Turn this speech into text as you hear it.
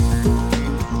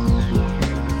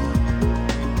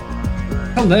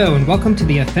Hello, and welcome to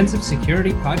the Offensive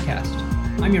Security Podcast.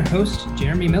 I'm your host,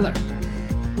 Jeremy Miller.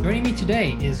 Joining me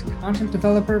today is content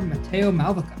developer Matteo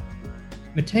Malvica.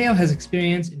 Matteo has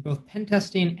experience in both pen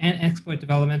testing and exploit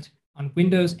development on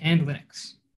Windows and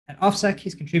Linux. At OffSec,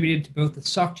 he's contributed to both the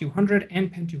SOC 200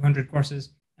 and PEN-200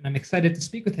 courses, and I'm excited to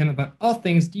speak with him about all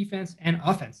things defense and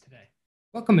offense today.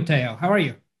 Welcome, Matteo. How are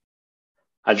you?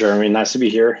 Hi, Jeremy. Nice to be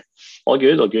here. All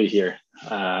good here.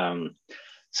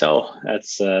 So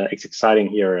it's exciting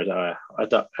here at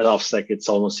OffSec. It's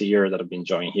almost a year that I've been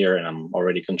joining here, and I'm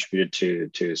already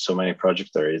contributed to so many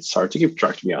projects there. It's hard to keep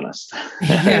track, to be honest.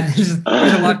 Yeah, there's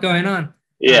a lot going on.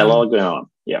 Yeah, a lot going on.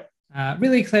 Yeah.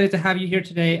 Really excited to have you here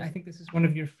today. I think this is one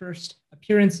of your first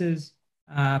appearances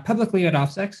publicly at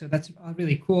OffSec, so that's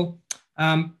really cool.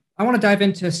 I want to dive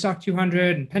into SOC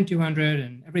 200 and PEN-200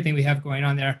 and everything we have going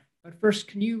on there. But first,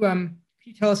 can you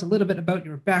tell us a little bit about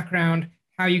your background,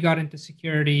 how you got into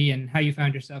security, and how you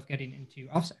found yourself getting into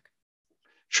OffSec?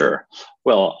 Sure.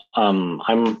 Well,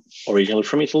 I'm originally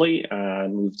from Italy. I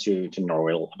moved to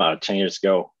Norway about 10 years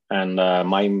ago. And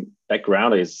my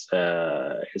background is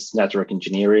network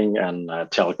engineering and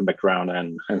telecom background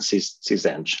and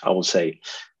sysadmin, I would say.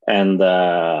 And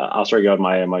after I got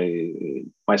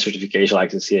my certification,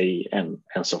 like the CA and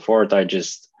so forth, I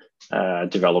just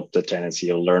developed the tendency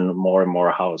to learn more and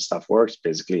more how stuff works,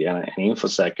 basically, and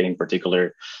InfoSec in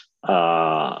particular,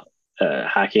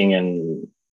 hacking and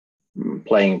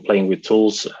playing with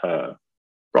tools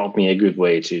brought me a good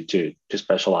way to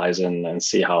specialize and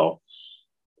see how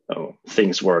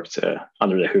things worked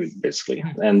under the hood, basically.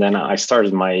 And then I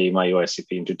started my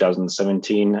OSCP in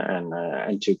 2017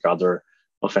 and took other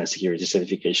offensive security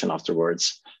certification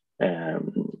afterwards.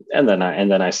 And then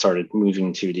I started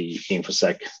moving to the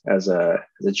InfoSec as a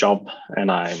job,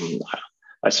 and I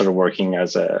started working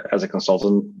as a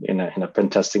consultant in a pen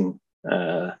testing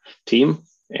team,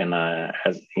 and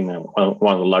as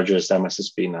one of the largest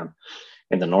MSSP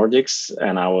in the Nordics.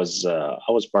 And I was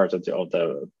part of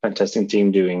the pen testing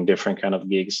team, doing different kind of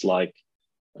gigs like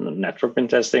network pen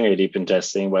testing, AD pen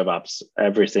testing, web apps,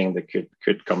 everything that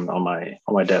could come on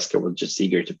my desk. I was just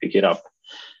eager to pick it up.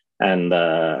 And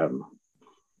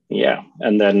yeah,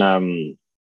 and then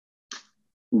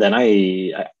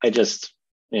I just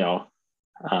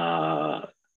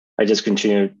I just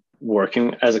continued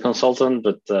working as a consultant,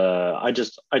 but I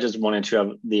just wanted to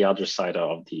have the other side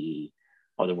of the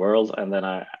world. And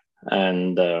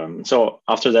then so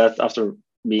after that, after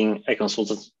being a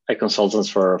consultant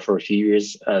for a few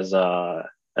years as a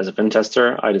pen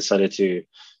tester, I decided to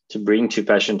bring two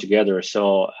passion together.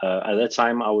 So at that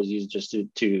time, I was used just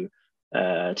to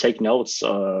take notes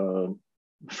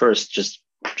first, just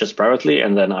privately,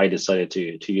 and then I decided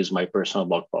to use my personal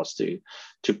blog post to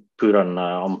put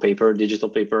on paper, digital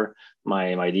paper,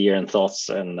 my idea and thoughts.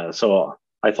 And so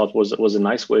I thought was a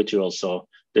nice way to also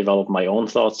develop my own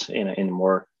thoughts in a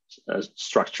more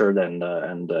structured and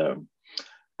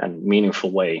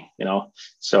meaningful way,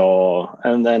 So,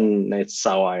 and then it's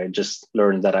how I just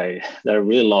learned that I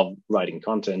really love writing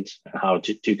content and how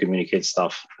to communicate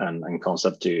stuff and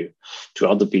concept to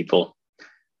other people.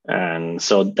 And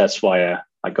so that's why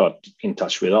I got in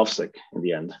touch with OffSec in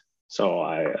the end. So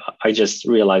I just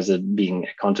realized that being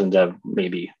a content dev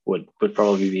maybe would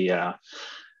probably be a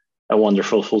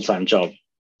wonderful full-time job.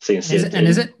 Is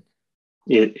it?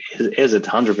 It is it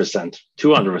 100%,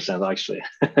 200% actually,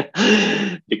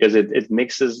 because it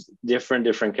mixes different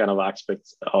kind of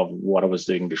aspects of what I was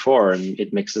doing before, and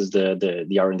it mixes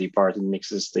the R&D part, it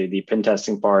mixes the pen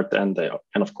testing part, and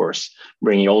of course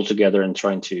bringing it all together and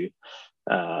trying to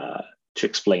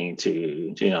explain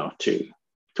to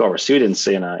our students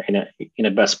in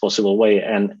a best possible way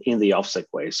and in the OffSec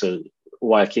way. So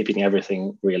while keeping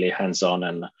everything really hands-on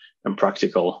and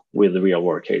practical with the real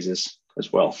work cases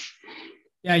as well.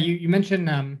 Yeah, you mentioned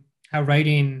how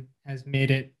writing has made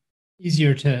it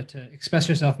easier to express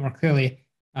yourself more clearly.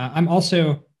 I'm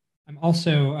also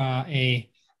a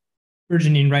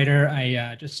burgeoning writer.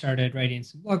 I just started writing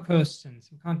some blog posts and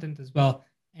some content as well,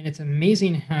 and it's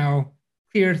amazing how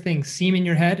clear things seem in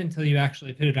your head until you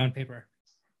actually put it on paper.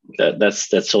 That's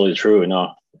totally true.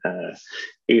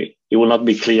 It will not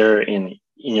be clear in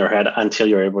your head until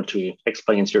you're able to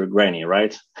explain it to your granny,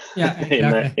 right? Yeah,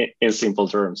 exactly. in simple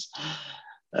terms.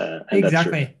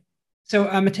 Exactly. So,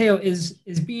 Matteo, is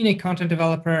being a content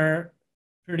developer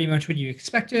pretty much what you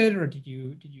expected, or did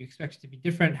you expect it to be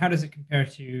different? How does it compare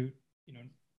to,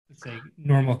 let's say,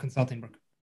 normal consulting work?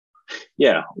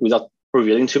 Yeah, without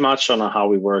revealing too much on how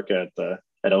we work at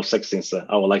OffSec, since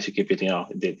I would like to keep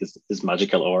it, this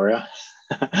magical aura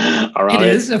around it.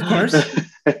 It is, of course.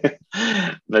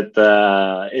 But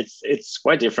it's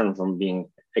quite different from being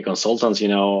a consultant,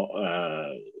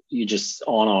 you just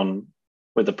on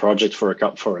with the project for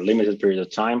a limited period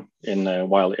of time, and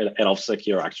while at OffSec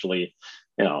you're actually,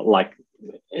 like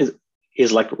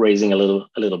is like raising a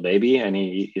little baby, and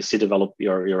you see develop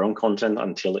your own content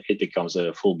until it becomes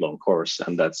a full-blown course,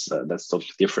 and that's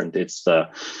totally different.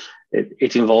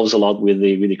 It involves a lot with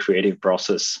the creative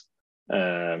process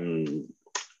on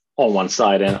one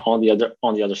side, and on the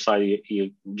other side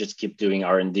you just keep doing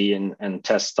R&D and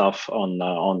test stuff on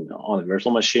a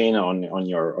virtual machine, on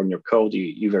your code.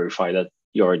 You verify that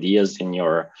your ideas and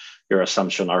your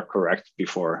assumption are correct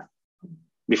before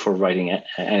writing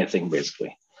anything,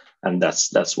 basically. And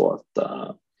that's what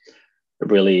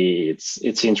really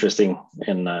it's interesting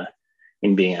in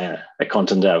being a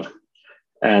content dev.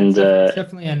 And it's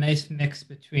definitely a nice mix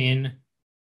between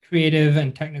creative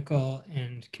and technical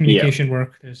and communication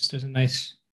work. There's a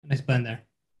nice blend there.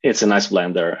 It's a nice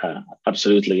blend there,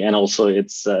 absolutely. And also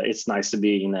it's nice to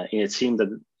be in a team that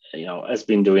has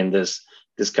been doing this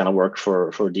kind of work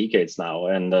for decades now,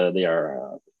 and they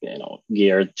are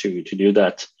geared to do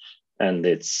that. And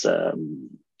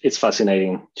it's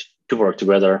fascinating to work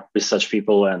together with such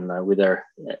people and with their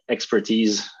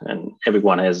expertise, and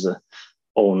everyone has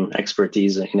own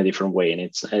expertise in a different way, and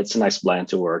it's a nice blend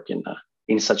to work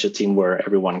in such a team where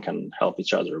everyone can help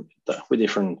each other with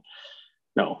different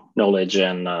knowledge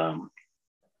and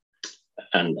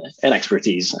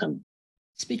expertise. And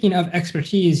speaking of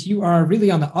expertise, you are really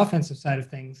on the offensive side of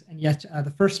things, and yet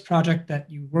the first project that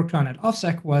you worked on at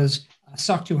OffSec was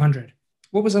SOC 200.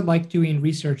 What was it like doing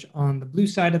research on the blue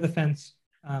side of the fence?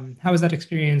 How was that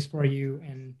experience for you,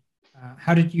 and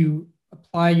how did you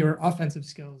apply your offensive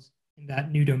skills in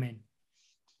that new domain?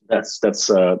 That's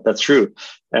true,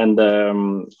 and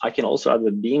I can also add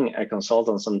that being a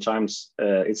consultant, sometimes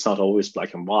it's not always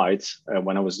black and white.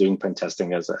 When I was doing pen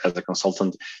testing as a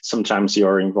consultant, sometimes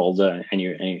you're involved and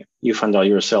you find out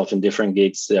yourself in different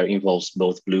gigs that involves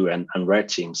both blue and red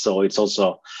teams. So it's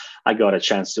also, I got a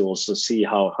chance to also see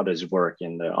how does it work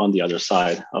on the other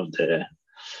side of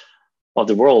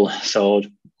the world. So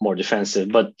more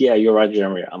defensive, but yeah, you're right,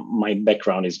 Jeremy. My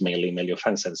background is mainly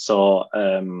offensive, so.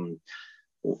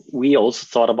 We also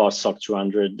thought about SOC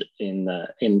 200 in a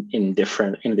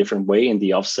different way in the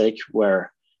OffSec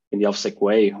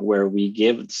way, where we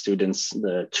give students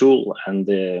the tool and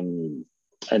the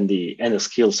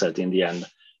skill set in the end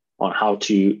on how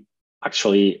to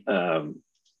actually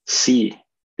see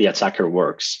the attacker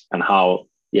works and how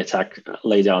the attack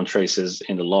lay down traces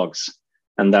in the logs,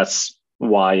 and that's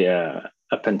why a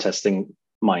pen testing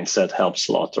mindset helps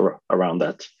a lot around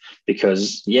that,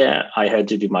 because I had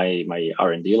to do my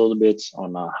R&D a little bit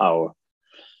on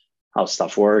how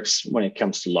stuff works when it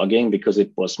comes to logging, because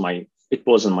it wasn't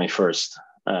my first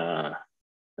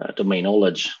domain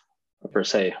knowledge per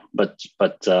se, but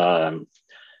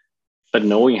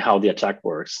knowing how the attack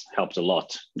works helped a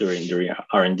lot during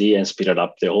R&D and speeded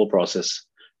up the whole process,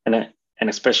 and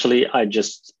especially I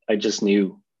just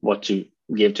knew what to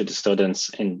give to the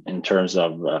students in terms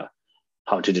of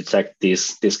how to detect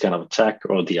this kind of attack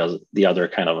or the other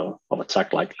kind of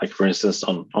attack, like for instance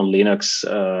on Linux,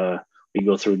 we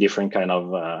go through different kind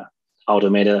of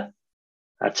automated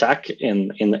attack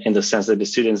in the sense that the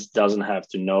students doesn't have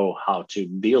to know how to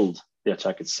build the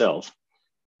attack itself.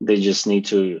 They just need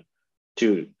to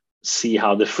see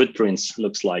how the footprints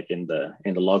looks like in the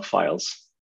log files,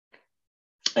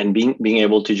 and being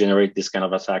able to generate this kind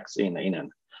of attacks in an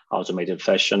automated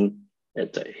fashion.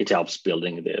 It helps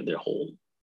building the whole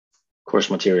course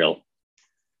material.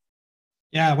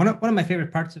 Yeah, one of my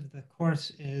favorite parts of the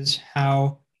course is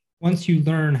how once you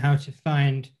learn how to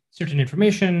find certain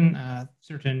information,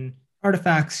 certain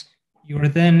artifacts, you are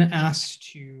then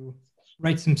asked to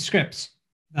write some scripts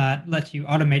that let you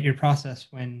automate your process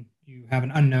when you have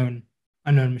an unknown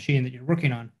machine that you're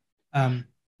working on.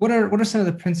 What are some of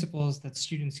the principles that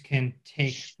students can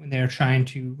take when they're trying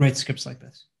to write scripts like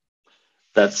this?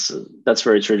 That's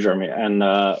very true, Jeremy. And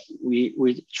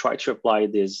we try to apply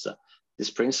this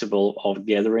principle of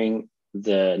gathering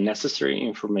the necessary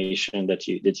information that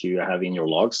you have in your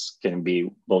logs. Can be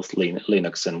both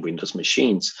Linux and Windows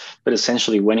machines, but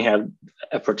essentially when you have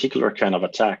a particular kind of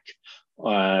attack,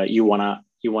 you wanna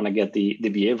get the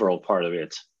behavioral part of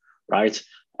it, right?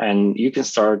 And you can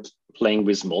start playing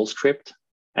with small script,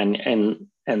 and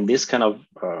this kind of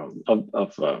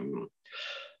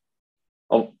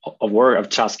work of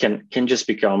task can just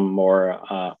become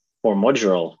more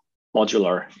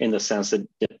modular in the sense that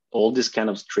all these kind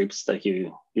of scripts that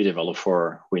you develop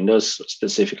for Windows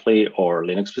specifically or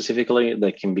Linux specifically,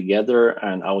 they can be gathered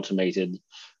and automated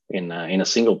in a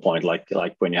single point. Like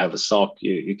when you have a SOC,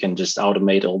 you can just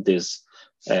automate all these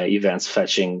events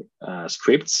fetching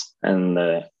scripts,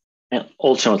 and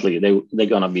ultimately they're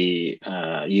gonna be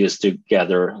used to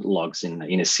gather logs in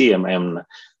a CM.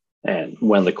 And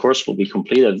when the course will be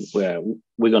completed,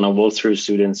 we're gonna walk through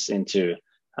students into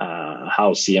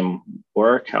how CM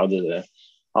work, how the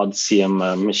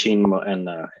CM machine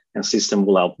and system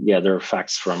will help gather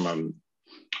facts from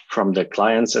the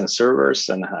clients and servers,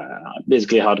 and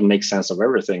basically how to make sense of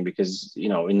everything. Because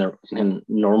in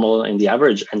the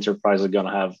average enterprise are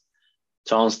gonna have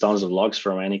tons of logs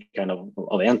from any kind of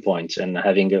endpoint, and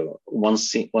having one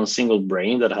single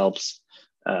brain that helps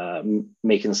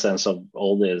making sense of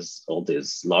all these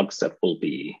logs, that will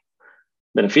be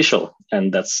beneficial.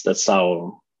 And that's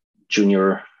how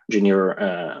junior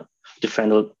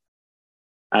defender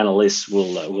analysts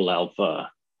will help.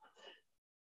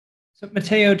 So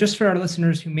Matteo, just for our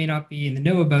listeners who may not be in the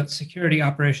know about security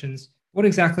operations, what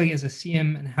exactly is a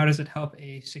CM and how does it help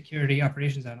a security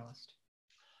operations analyst?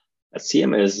 A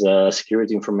CM is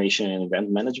security information and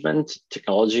event management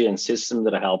technology and system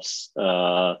that helps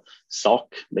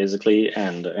SOC basically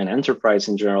and an enterprise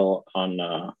in general on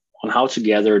how to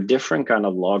gather different kind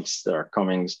of logs that are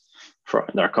coming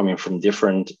from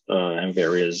different and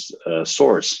various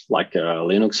source, like a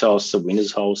Linux host, a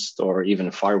Windows host, or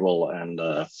even firewall and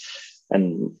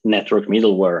network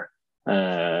middleware.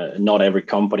 Not every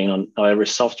company, not every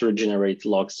software generate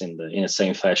logs in the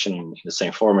same fashion, in the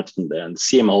same format, and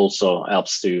CM also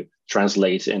helps to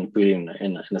translate and put in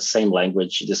the same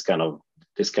language this kind of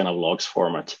logs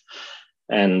format,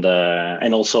 and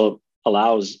also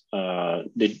allows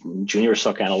the junior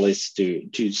SOC analysts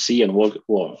to see and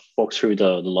walk through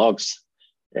the logs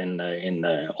in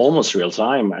almost real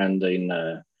time and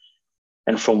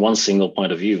from one single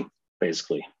point of view,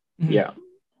 basically. Mm-hmm. Yeah.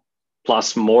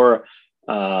 Plus more,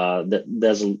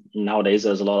 there's nowadays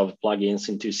a lot of plugins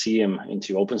into CM,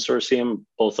 into open source CM,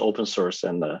 both open source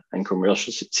and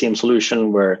commercial CM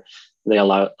solution, where they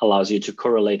allows you to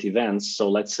correlate events. So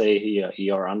let's say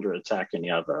you are under attack and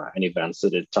you have an event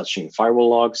that is touching firewall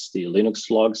logs, the Linux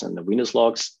logs, and the Windows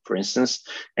logs, for instance,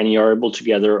 and you're able to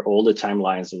gather all the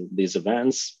timelines of these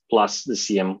events. Plus, the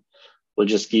CM will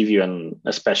just give you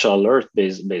a special alert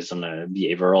based on the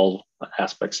behavioral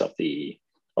aspects of the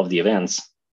events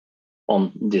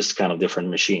on this kind of different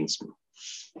machines.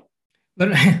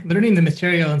 Learning the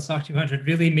material in SOC 200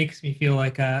 really makes me feel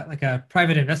like a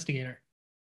private investigator.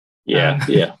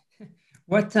 Yeah.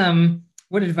 What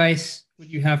advice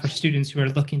would you have for students who are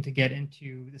looking to get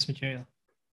into this material?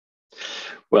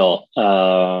 Well,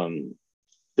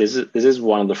 this is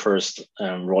one of the first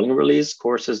rolling release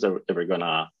courses that we're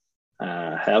gonna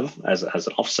have as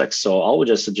an OffSec. So I would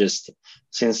just suggest,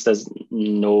 since there's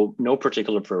no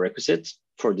particular prerequisite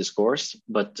for this course,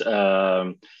 but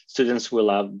students will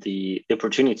have the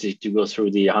opportunity to go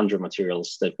through the 100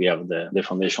 materials that we have, the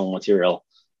foundational material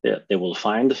that they will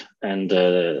find, and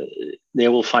they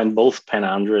will find both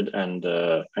PEN-100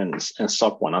 and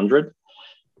SOC 100.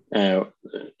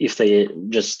 If they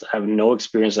just have no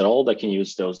experience at all, they can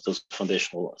use those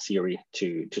foundational theory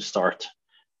to start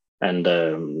and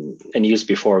use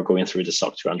before going through the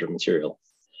SOC 200 material.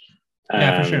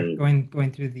 Yeah, for sure.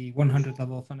 Going through the 100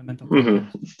 level fundamental. Mm-hmm.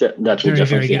 That will definitely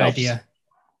very good help. Idea.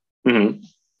 Mm-hmm.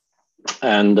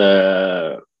 And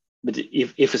but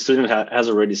if a student has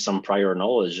already some prior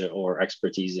knowledge or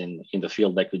expertise in the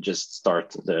field, they could just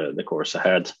start the course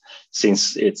ahead,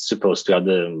 since it's supposed to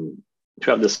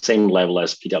have the same level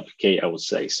as PWK, I would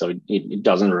say. So it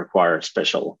doesn't require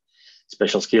special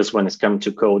skills when it comes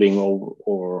to coding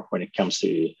or when it comes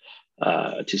to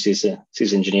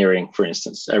sys engineering, for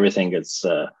instance. Everything it's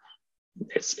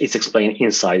explained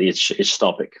inside each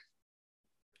topic.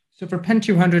 So for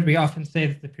PEN-200, we often say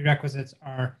that the prerequisites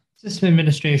are system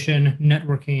administration,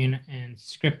 networking, and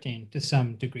scripting to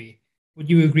some degree. Would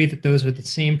you agree that those are the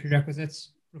same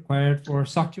prerequisites required for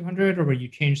SOC 200, or would you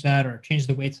change that or change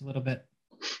the weights a little bit?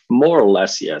 More or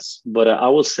less, yes. But I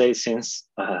will say, since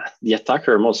the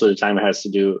attacker most of the time has to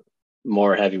do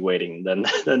more heavy weighting than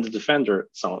the defender,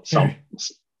 some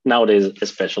nowadays,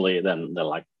 especially than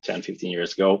like 10, 15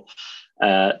 years ago,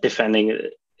 defending,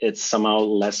 it's somehow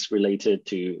less related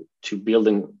to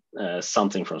building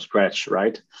something from scratch,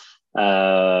 right?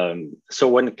 So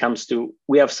when it comes to,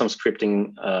 we have some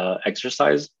scripting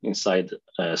exercise inside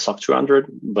SOC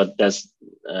 200, but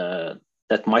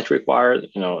that might require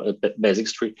a basic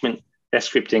scripting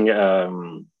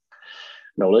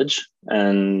knowledge.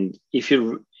 And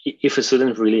if a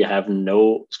student really have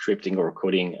no scripting or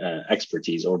coding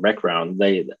expertise or background,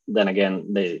 they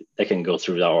can go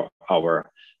through our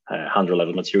 100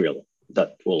 level material.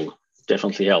 That will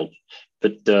definitely help.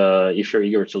 But if you're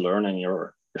eager to learn and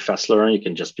you're fast learner, you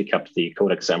can just pick up the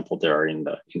code example there in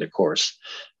the course.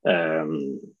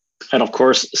 And of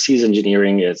course, C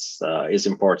engineering is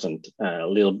important. A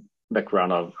little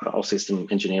background of system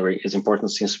engineering is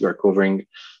important since we are covering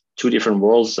two different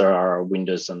worlds. There are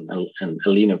Windows and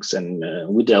Linux,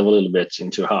 and we delve a little bit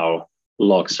into how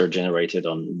logs are generated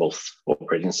on both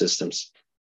operating systems.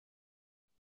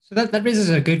 So that raises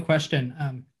a good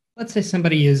question. Let's say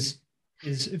somebody is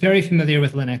very familiar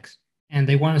with Linux and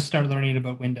they want to start learning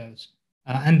about Windows.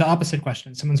 And the opposite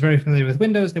question, someone's very familiar with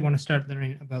Windows, they want to start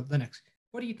learning about Linux.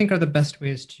 What do you think are the best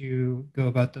ways to go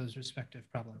about those respective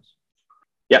problems?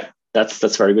 Yeah, that's a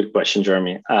very good question,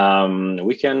 Jeremy.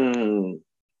 We can,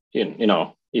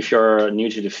 if you're new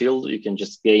to the field, you can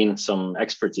just gain some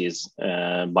expertise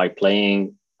by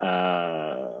playing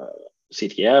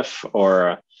CTF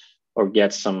or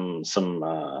get some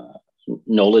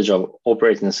knowledge of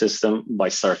operating system by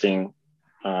starting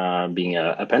being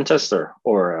a pen tester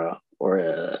or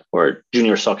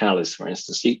junior SOC analyst, for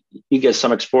instance. You get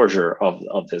some exposure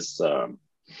of this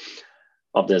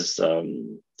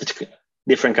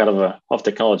different kind of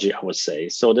technology, I would say.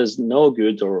 So there's no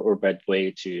good or bad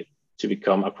way to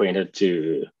become acquainted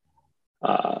to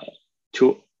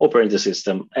operate the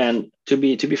system. And to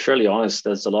be fairly honest,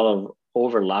 there's a lot of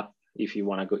overlap. If you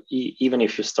want to go, even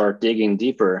if you start digging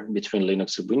deeper between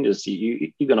Linux and Windows,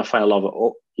 you're going to find a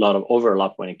lot of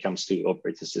overlap when it comes to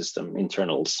operating system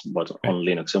internals, but on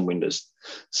Linux and Windows.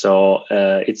 So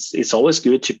it's always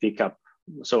good to pick up.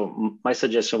 So my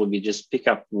suggestion would be just pick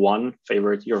up your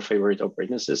favorite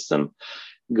operating system,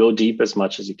 go deep as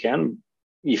much as you can.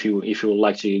 If you would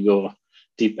like to go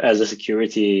deep as a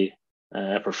security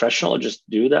professional, just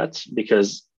do that,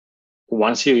 because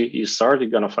once you start, you're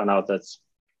going to find out that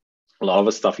a lot of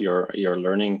the stuff you're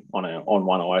learning on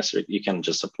one OS, you can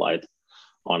just apply it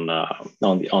on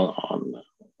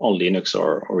Linux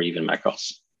or even Mac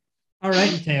OS. All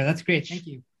right, Matteo, that's great. Thank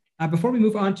you. Before we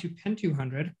move on to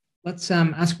PEN-200, let's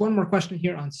ask one more question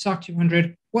here on SOC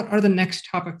 200. What are the next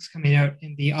topics coming out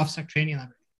in the OffSec training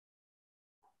library?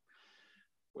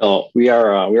 Well, we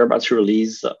are about to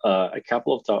release a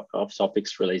couple of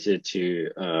topics related to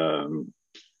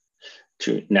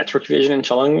network vision and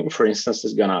tunneling. For instance,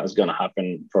 is gonna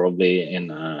happen probably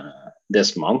in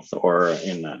this month or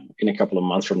in a couple of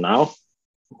months from now,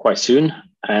 quite soon.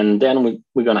 And then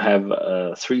we're gonna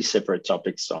have 3 separate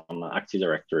topics on Active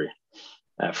Directory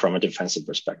from a defensive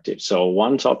perspective. So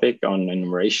one topic on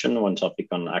enumeration, one topic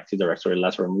on Active Directory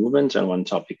lateral movement, and one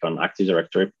topic on Active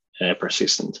Directory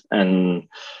persistent. And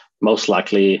most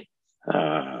likely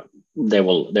they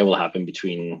will happen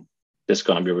between. That's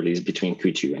going to be released between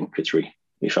Q2 and Q3,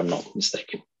 if I'm not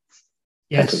mistaken.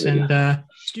 Yes, and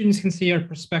students can see our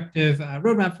prospective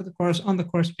roadmap for the course on the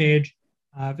course page.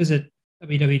 Visit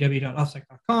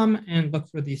www.offsec.com and look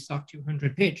for the SOC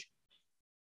 200 page.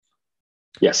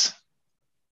 Yes.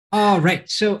 All right,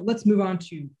 so let's move on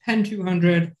to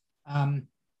PEN-200.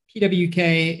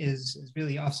 PWK is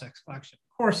really OffSec's flagship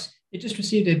course. It just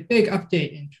received a big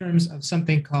update in terms of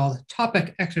something called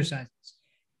topic exercises.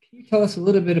 Can you tell us a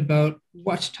little bit about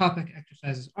what topic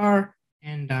exercises are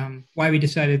and why we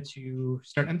decided to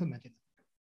start implementing them?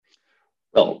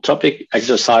 Well, topic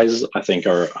exercises, I think,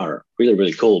 are really,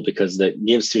 really cool because they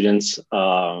give students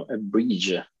a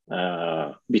bridge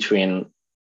between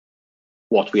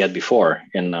what we had before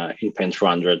in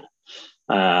PEN-200.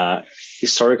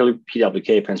 Historically,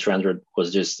 PWK PEN-200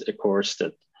 was just a course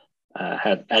that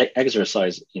had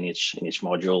exercise in each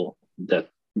module that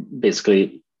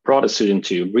basically brought a student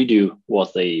to redo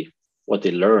what they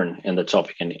learn in the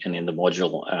topic and in the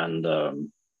module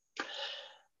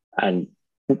and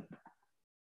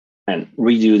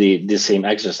redo the same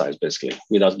exercise basically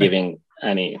without giving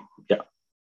any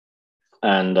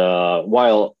And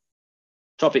while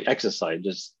topic exercise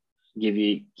just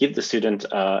give the student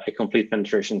a complete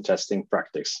penetration testing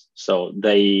practice. So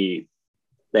they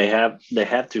have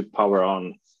to power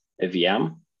on a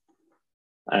VM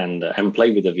and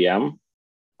play with the VM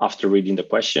after reading the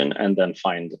question and then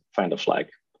find a flag.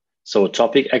 So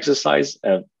topic exercise,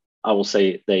 I will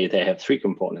say they have 3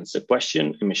 components: a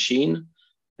question, a machine,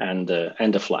 and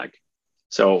a flag.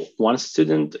 So once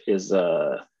student has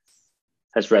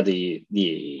read the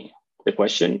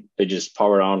question, they just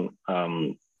power on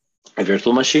a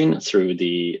virtual machine through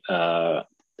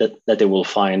that they will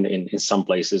find in some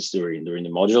places during the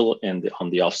module and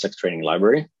on the OffSec training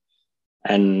library.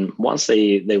 And once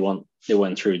they went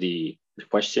through the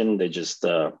question, they just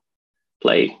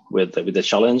play with the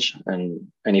challenge, and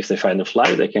if they find the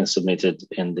flag, they can submit it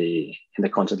in the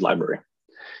content library,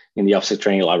 in the OffSec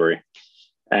training library.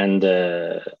 And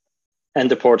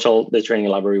the portal, the training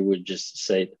library would just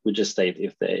state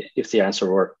if the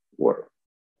answer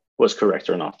was correct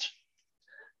or not.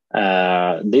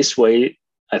 This way,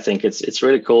 I think it's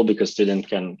really cool because students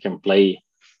can play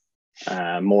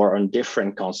more on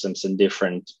different concepts and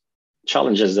different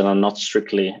challenges that are not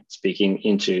strictly speaking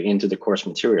into the course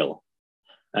material.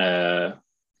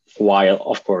 While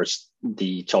of course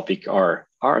the topic are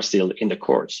still in the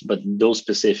course, but those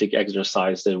specific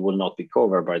exercises that will not be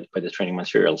covered by the training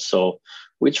material. So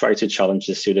we try to challenge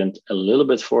the student a little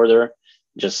bit further,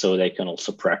 just so they can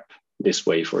also prep this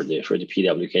way for the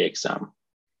PWK exam.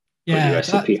 Yeah,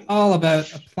 it's all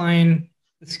about applying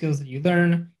the skills that you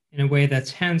learn in a way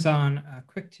that's hands-on,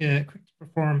 quick to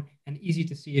perform, and easy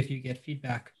to see if you get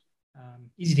feedback.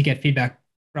 Easy to get feedback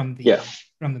from the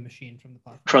machine, from the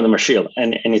platform. From the machine,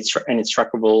 and it's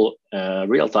trackable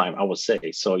real time, I would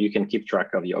say. So you can keep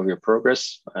track of your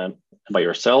progress by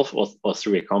yourself or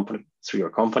through your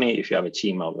company if you have a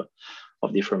team of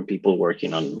different people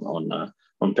working on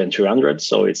PEN-200.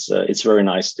 So it's very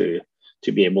nice to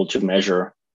be able to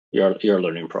measure your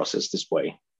learning process this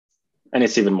way, and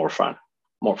it's even more fun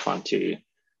to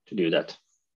do that.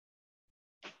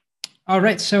 All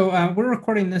right, so we're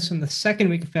recording this in the second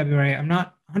week of February. I'm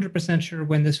not 100% sure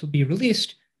when this will be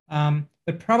released,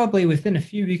 but probably within a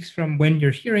few weeks from when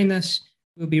you're hearing this,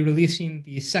 we'll be releasing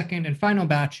the second and final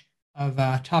batch of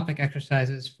topic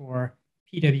exercises for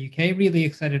PWK. Really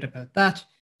excited about that.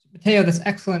 Matteo, that's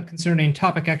excellent concerning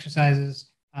topic exercises.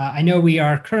 I know we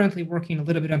are currently working a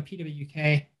little bit on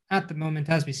PWK at the moment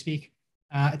as we speak.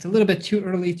 It's a little bit too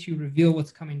early to reveal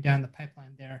what's coming down the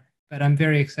pipeline there, but I'm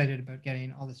very excited about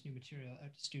getting all this new material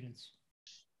out to students.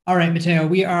 All right, Matteo,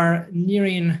 we are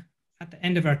nearing at the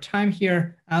end of our time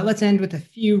here. Let's end with a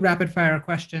few rapid fire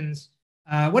questions.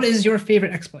 What is your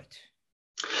favorite exploit?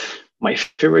 My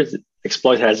favorite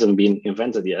exploit hasn't been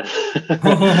invented yet.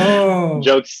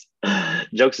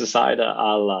 Jokes aside,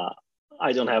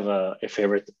 I don't have a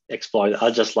favorite exploit.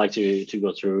 I just like to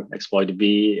go through exploit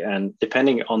B, and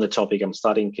depending on the topic I'm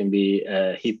studying, can be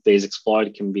a heap-based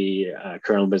exploit, can be a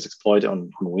kernel-based exploit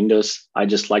on Windows. I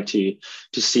just like to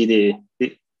see the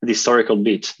historical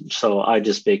bit. So I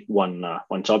just pick one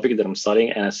topic that I'm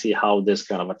studying, and I see how this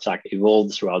kind of attack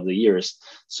evolved throughout the years.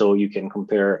 So you can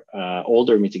compare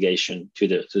older mitigation to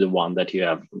the one that you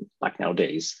have like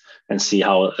nowadays, and see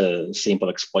how a simple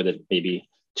exploit that maybe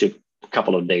took a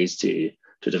couple of days to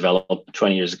develop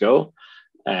 20 years ago,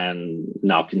 and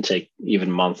now can take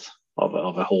even months of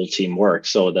a whole team work.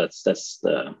 So that's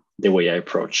the way I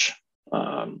approach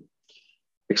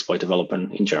exploit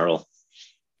development in general.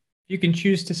 You can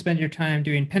choose to spend your time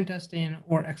doing pen testing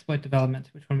or exploit development.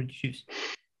 Which one would you choose?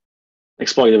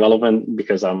 Exploit development,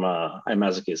 because I'm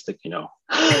masochistic, you know.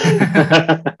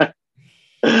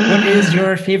 What is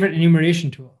your favorite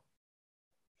enumeration tool?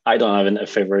 I don't have a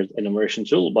favorite enumeration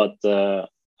tool, but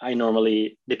I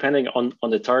normally, depending on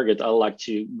the target, I like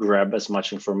to grab as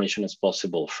much information as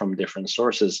possible from different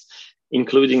sources,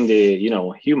 including the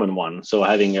human one. So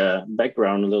having a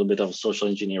background, a little bit of social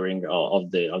engineering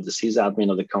of the sysadmin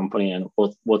of the company, and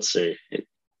what's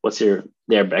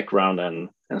their background and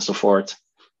so forth.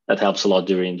 That helps a lot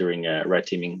during red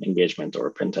teaming engagement or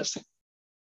pen testing.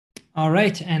 All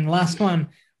right, and last one.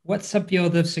 What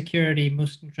subfield of security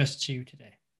most interests you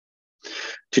today?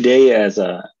 Today, as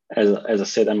I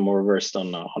said, I'm more versed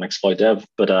on exploit dev,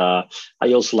 but I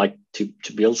also like to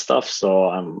build stuff. So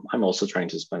I'm also trying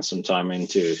to spend some time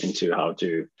into how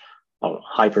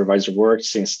hypervisor works,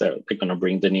 since they're going to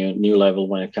bring the new level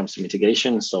when it comes to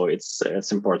mitigation. So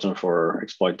it's important for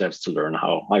exploit devs to learn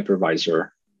how hypervisor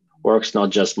works, not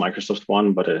just Microsoft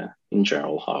One, but in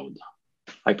general how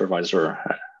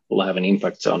hypervisor will have an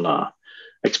impact on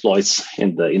exploits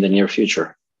in the near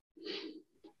future.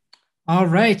 All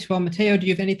right. Well, Matteo, do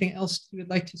you have anything else you would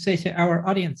like to say to our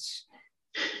audience?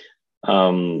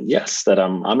 Yes, that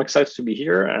I'm excited to be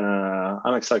here.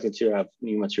 I'm excited to have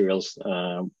new materials,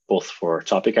 both for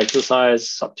topic exercise,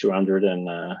 sub 200, and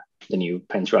the new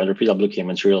PEN-200 PWK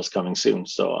materials coming soon.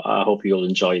 So I hope you'll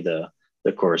enjoy the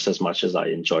course as much as I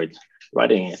enjoyed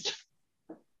writing it.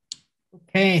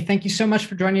 Okay, thank you so much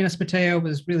for joining us, Matteo. It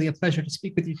was really a pleasure to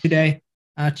speak with you today.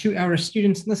 To our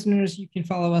students and listeners, you can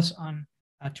follow us on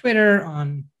Twitter,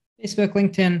 on Facebook,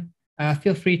 LinkedIn.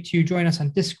 Feel free to join us on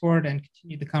Discord and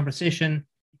continue the conversation.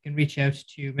 You can reach out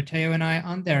to Matteo and I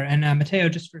on there. And Matteo,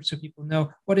 just so people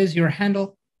know, what is your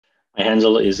handle? My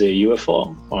handle is a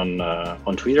uf0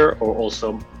 on Twitter, or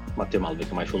also Matteo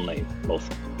Malvica, my full name, both.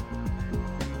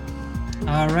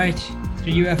 All right,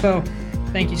 Mr.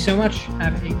 uf0, thank you so much.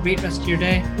 Have a great rest of your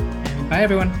day, and bye,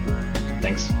 everyone.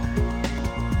 Thanks.